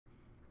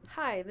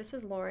Hi, this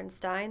is Lauren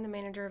Stein, the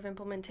Manager of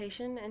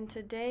Implementation, and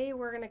today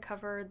we're going to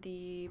cover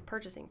the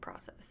purchasing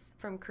process,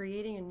 from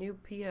creating a new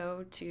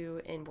PO to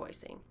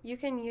invoicing. You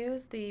can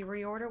use the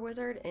reorder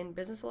wizard in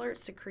Business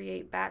Alerts to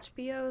create batch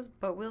POs,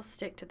 but we'll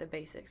stick to the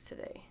basics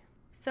today.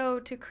 So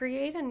to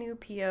create a new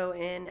PO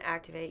in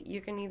Acctivate, you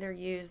can either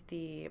use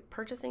the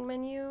purchasing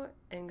menu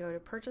and go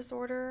to purchase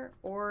order,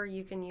 or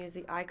you can use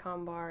the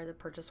icon bar, the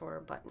purchase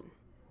order button.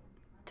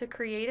 To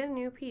create a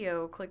new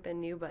PO, click the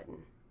new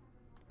button.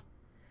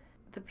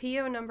 The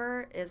PO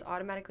number is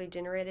automatically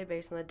generated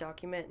based on the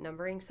document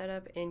numbering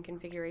setup in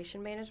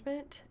Configuration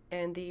Management,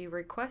 and the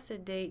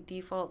requested date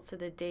defaults to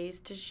the days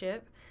to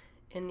ship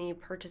in the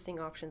purchasing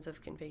options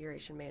of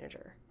Configuration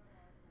Manager.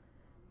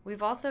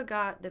 We've also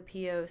got the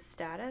PO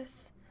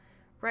status.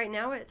 Right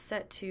now it's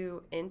set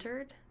to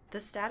entered. The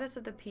status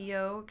of the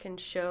PO can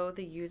show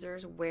the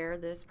users where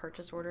this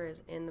purchase order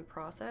is in the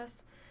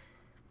process.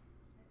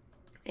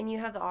 And you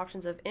have the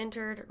options of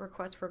entered,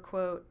 request for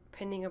quote,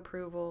 pending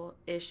approval,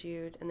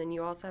 issued, and then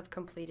you also have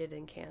completed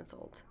and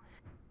canceled.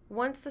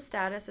 Once the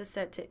status is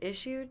set to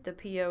issued, the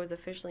PO is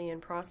officially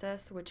in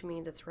process, which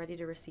means it's ready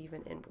to receive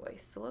an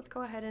invoice. So let's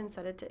go ahead and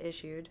set it to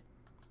issued.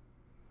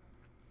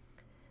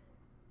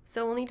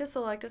 So we'll need to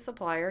select a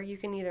supplier. You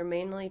can either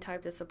manually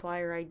type the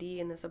supplier ID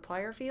in the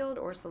supplier field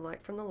or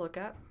select from the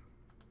lookup.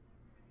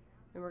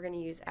 And we're going to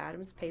use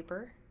Adams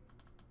Paper.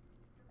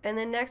 And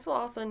then next we'll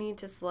also need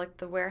to select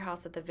the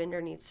warehouse that the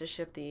vendor needs to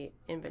ship the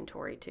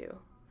inventory to.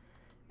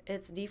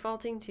 It's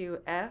defaulting to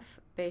F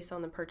based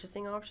on the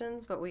purchasing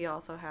options, but we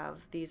also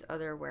have these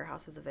other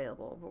warehouses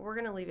available, but we're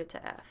going to leave it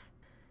to F.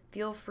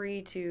 Feel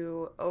free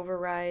to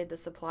override the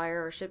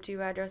supplier or ship to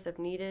address if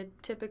needed.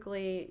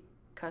 Typically,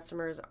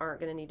 customers aren't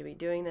going to need to be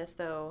doing this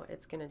though.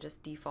 It's going to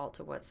just default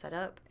to what's set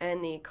up.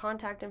 And the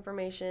contact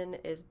information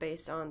is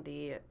based on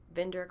the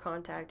vendor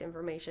contact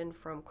information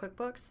from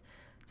QuickBooks.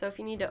 So if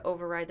you need to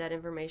override that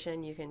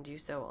information, you can do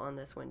so on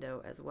this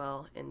window as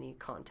well in the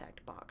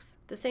contact box.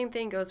 The same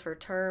thing goes for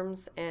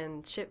terms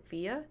and ship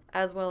via,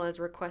 as well as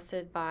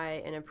requested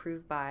by and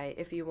approved by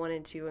if you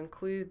wanted to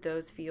include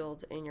those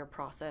fields in your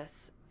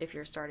process if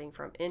you're starting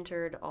from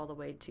entered all the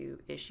way to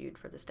issued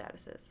for the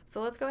statuses. So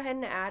let's go ahead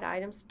and add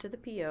items to the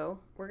PO.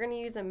 We're going to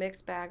use a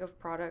mixed bag of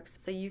products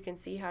so you can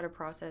see how to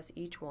process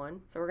each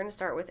one. So we're going to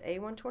start with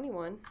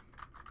A121.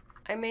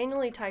 I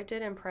manually typed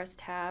it and pressed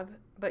tab,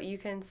 but you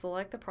can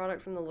select the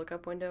product from the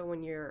lookup window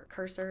when your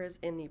cursor is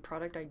in the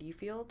product ID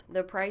field.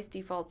 The price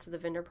defaults to the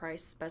vendor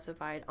price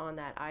specified on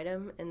that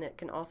item, and that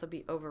can also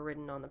be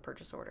overridden on the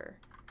purchase order.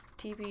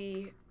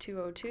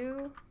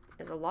 TP202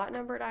 is a lot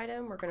numbered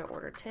item. We're going to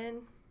order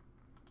 10.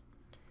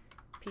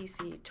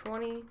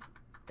 PC20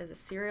 is a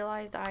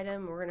serialized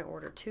item. We're going to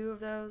order 2 of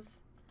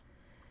those.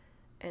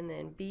 And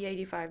then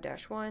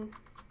B85-1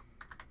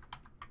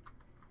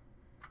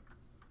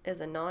 is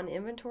a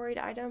non-inventoried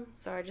item,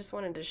 so I just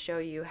wanted to show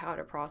you how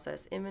to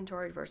process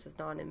inventoried versus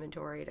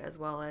non-inventoried, as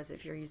well as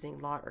if you're using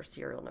lot or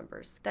serial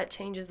numbers. That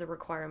changes the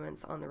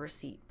requirements on the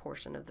receipt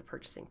portion of the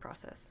purchasing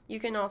process. You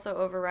can also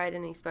override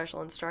any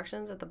special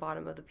instructions at the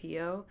bottom of the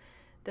PO.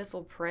 This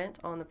will print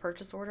on the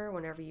purchase order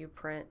whenever you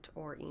print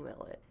or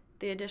email it.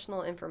 The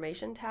additional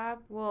information tab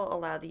will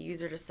allow the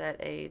user to set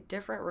a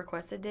different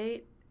requested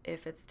date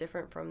if it's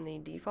different from the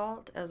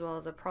default, as well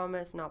as a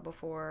promise, not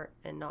before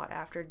and not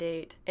after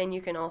date. And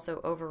you can also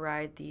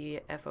override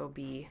the FOB.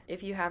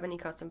 If you have any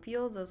custom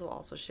fields, those will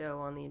also show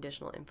on the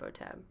additional info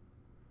tab.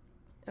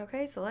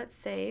 Okay, so let's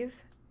save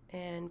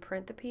and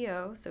print the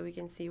PO so we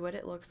can see what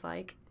it looks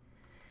like.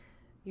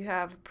 You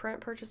have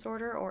print purchase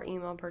order or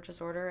email purchase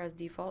order as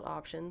default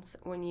options.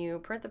 When you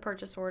print the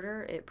purchase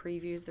order, it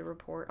previews the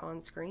report on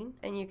screen,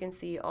 and you can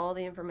see all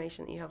the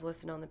information that you have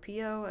listed on the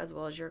PO, as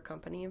well as your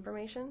company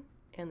information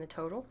and the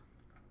total.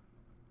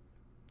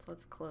 So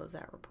let's close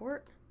that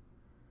report.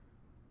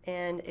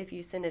 And if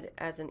you send it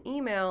as an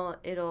email,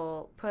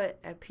 it'll put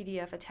a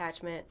PDF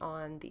attachment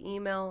on the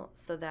email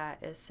so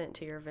that is sent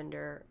to your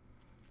vendor.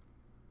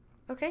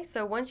 Okay,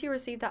 so once you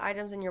receive the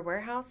items in your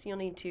warehouse, you'll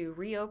need to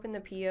reopen the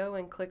PO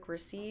and click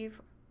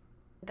receive.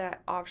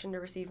 That option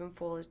to receive in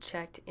full is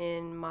checked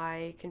in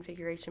my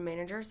configuration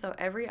manager, so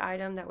every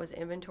item that was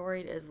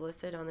inventoried is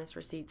listed on this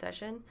receipt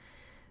session.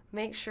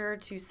 Make sure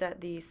to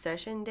set the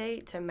session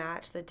date to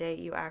match the date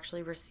you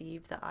actually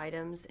received the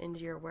items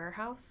into your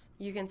warehouse.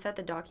 You can set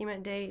the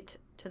document date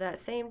to that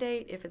same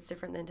date if it's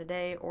different than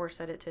today, or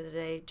set it to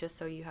today just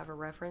so you have a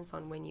reference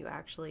on when you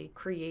actually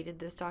created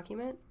this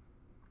document.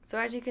 So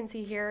as you can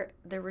see here,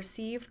 the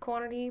received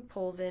quantity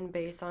pulls in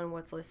based on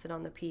what's listed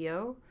on the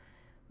PO.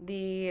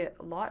 The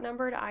lot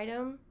numbered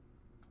item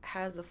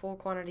has the full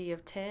quantity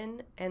of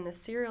 10, and the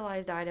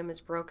serialized item is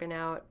broken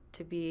out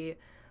to be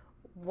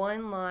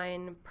 1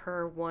 line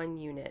per 1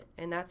 unit,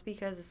 and that's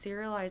because a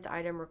serialized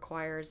item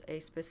requires a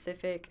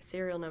specific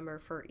serial number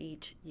for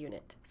each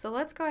unit. So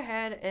let's go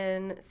ahead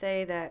and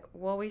say that,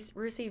 well, we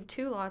received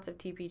 2 lots of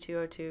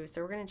TP202,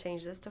 so we're going to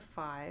change this to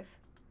 5,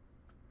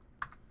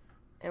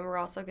 and we're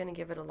also going to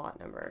give it a lot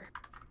number.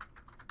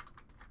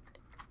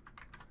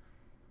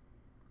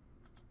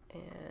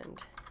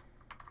 And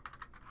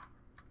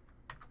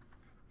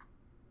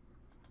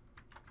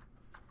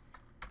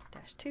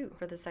PC20-2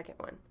 for the second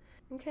one.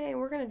 Okay,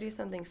 we're going to do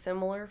something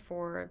similar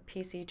for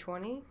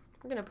PC20.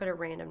 We're going to put a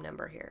random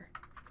number here.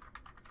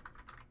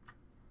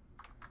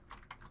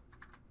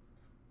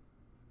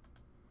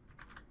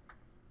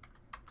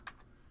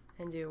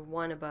 And do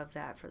 1 above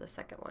that for the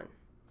second one.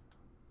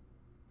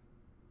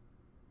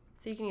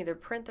 So you can either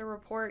print the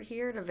report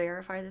here to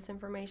verify this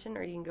information,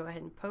 or you can go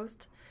ahead and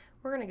post.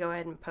 We're going to go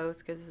ahead and post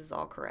because this is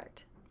all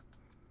correct.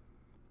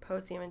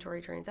 Post the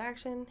inventory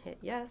transaction, hit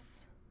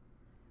yes.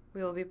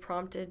 We will be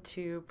prompted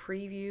to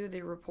preview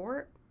the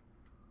report.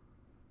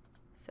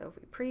 So if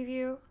we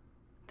preview,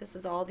 this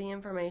is all the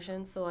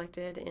information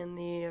selected in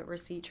the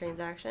receipt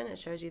transaction. It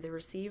shows you the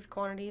received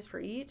quantities for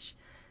each,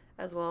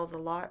 as well as a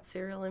lot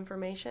serial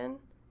information,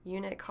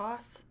 unit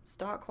costs,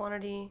 stock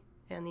quantity,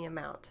 and the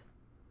amount,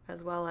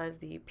 as well as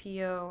the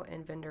PO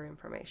and vendor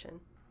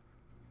information.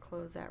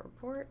 Close that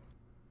report,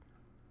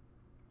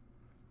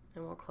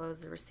 and we'll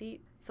close the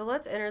receipt. So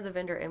let's enter the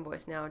vendor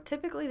invoice now.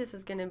 Typically this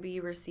is going to be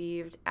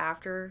received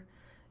after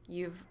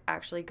you've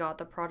actually got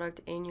the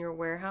product in your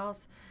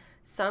warehouse.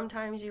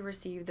 Sometimes you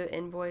receive the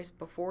invoice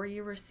before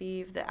you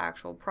receive the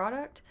actual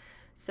product.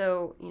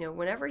 So,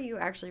 whenever you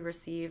actually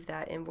receive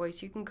that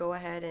invoice, you can go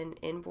ahead and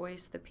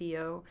invoice the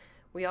PO.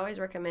 We always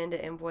recommend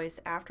to invoice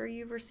after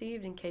you've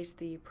received in case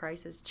the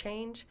prices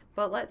change.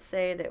 But let's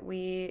say that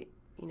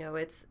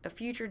it's a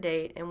future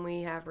date and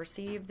we have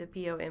received the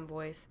PO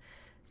invoice.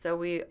 So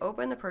we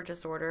open the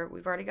purchase order.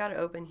 We've already got it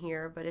open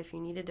here, but if you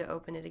needed to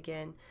open it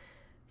again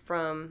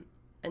from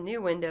a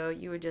new window,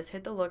 you would just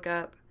hit the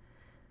lookup,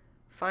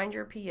 find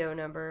your PO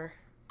number,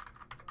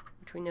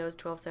 which we know is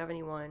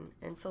 1271,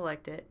 and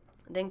select it.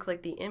 Then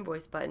click the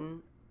invoice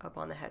button up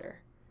on the header.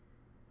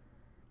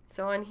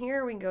 So on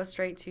here, we can go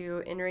straight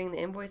to entering the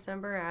invoice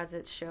number as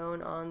it's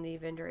shown on the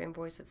vendor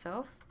invoice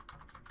itself.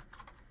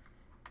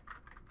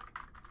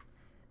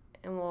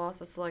 And we'll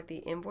also select the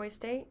invoice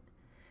date.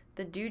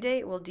 The due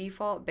date will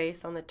default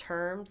based on the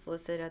terms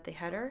listed at the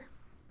header.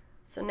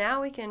 So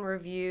now we can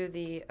review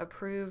the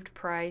approved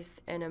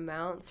price and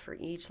amounts for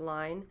each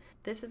line.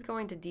 This is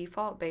going to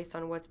default based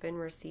on what's been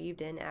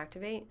received in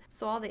Acctivate.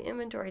 So all the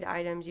inventoried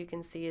items, you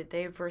can see that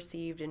they've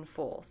received in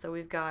full. So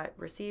we've got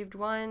received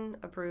 1,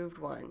 approved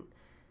 1.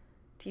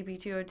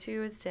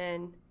 TP202 is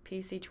 10,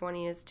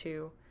 PC20 is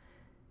 2.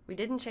 We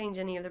didn't change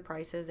any of the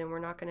prices, and we're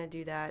not going to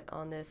do that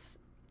on this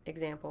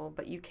example,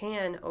 but you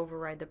can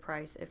override the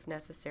price if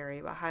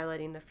necessary by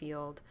highlighting the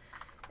field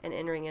and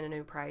entering in a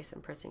new price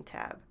and pressing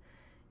tab.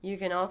 You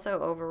can also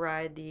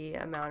override the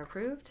amount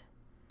approved,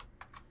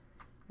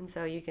 and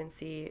so you can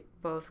see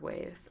both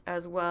ways,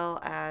 as well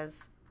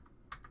as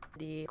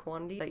the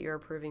quantity that you're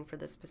approving for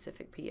the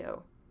specific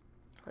PO.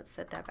 Let's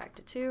set that back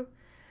to 2.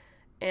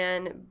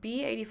 And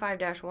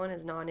B85-1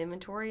 is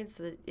non-inventoried,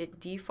 so that it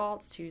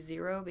defaults to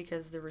 0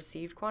 because the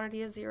received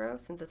quantity is 0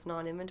 since it's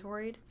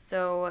non-inventoried.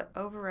 So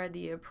override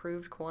the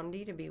approved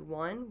quantity to be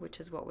 1, which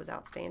is what was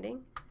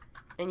outstanding.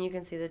 And you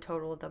can see the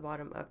total at the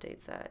bottom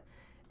updates that.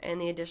 And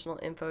the additional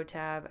info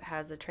tab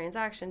has the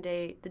transaction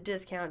date, the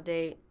discount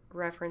date,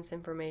 reference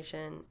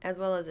information, as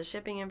well as the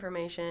shipping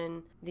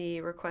information,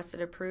 the requested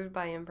approved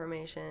by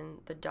information,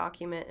 the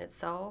document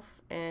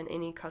itself, and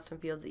any custom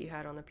fields that you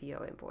had on the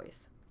PO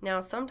invoice. Now,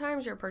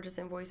 sometimes your purchase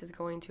invoice is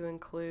going to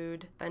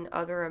include an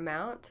other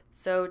amount.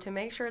 So to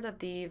make sure that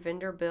the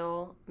vendor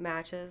bill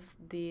matches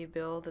the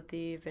bill that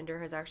the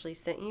vendor has actually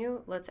sent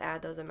you, let's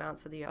add those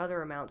amounts to the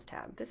other amounts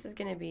tab. This is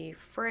going to be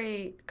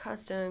freight,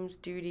 customs,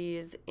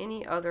 duties,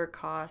 any other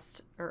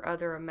cost or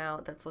other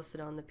amount that's listed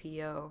on the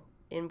PO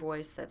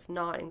invoice that's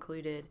not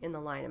included in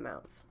the line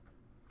amounts.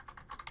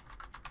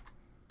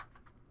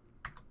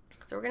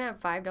 So we're going to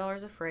have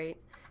 $5 of freight.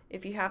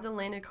 If you have the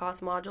landed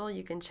cost module,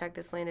 you can check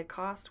this landed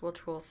cost,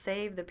 which will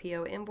save the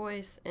PO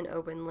invoice and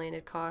open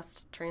landed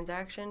cost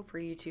transaction for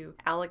you to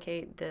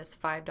allocate this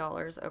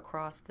 $5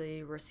 across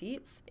the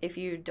receipts. If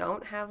you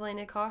don't have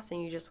landed cost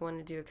and you just want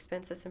to do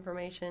expenses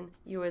information,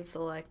 you would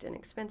select an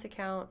expense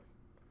account.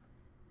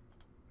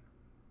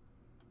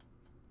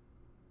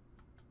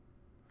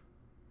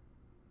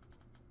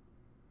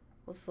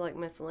 We'll select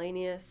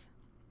miscellaneous,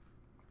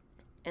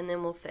 and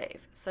then we'll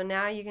save. So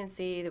now you can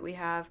see that we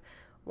have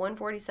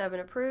 $147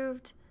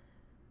 approved,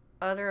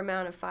 other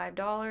amount of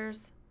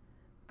 $5,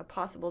 a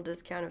possible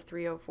discount of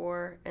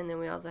 $304, and then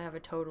we also have a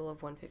total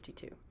of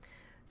 $152.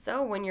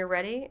 So when you're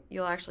ready,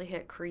 you'll actually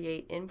hit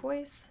Create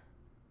Invoice.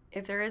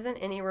 If there isn't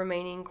any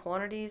remaining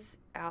quantities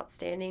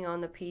outstanding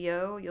on the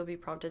PO, you'll be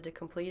prompted to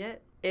complete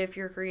it. If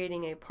you're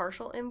creating a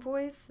partial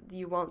invoice,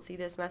 you won't see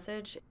this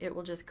message. It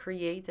will just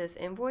create this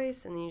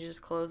invoice, and then you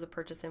just close the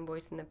purchase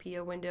invoice in the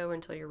PO window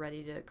until you're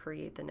ready to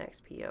create the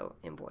next PO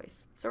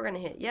invoice. So we're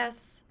going to hit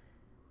Yes.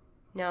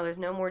 Now there's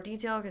no more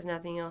detail because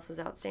nothing else is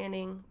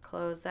outstanding.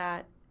 Close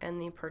that,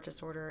 and the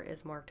purchase order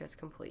is marked as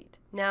complete.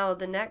 Now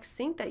the next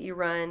sync that you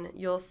run,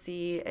 you'll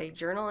see a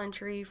journal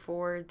entry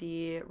for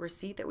the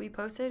receipt that we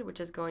posted,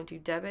 which is going to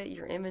debit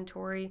your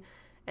inventory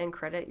and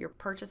credit your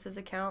purchases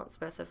account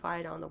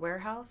specified on the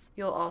warehouse.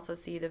 You'll also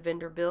see the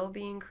vendor bill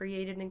being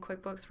created in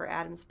QuickBooks for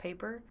Adams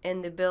Paper,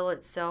 and the bill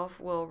itself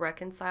will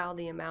reconcile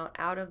the amount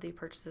out of the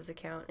purchases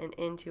account and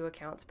into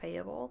accounts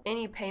payable.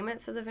 Any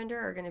payments to the vendor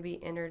are going to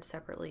be entered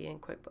separately in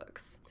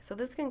QuickBooks. So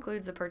this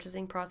concludes the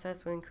purchasing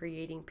process when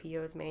creating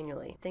POs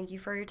manually. Thank you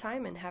for your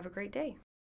time and have a great day.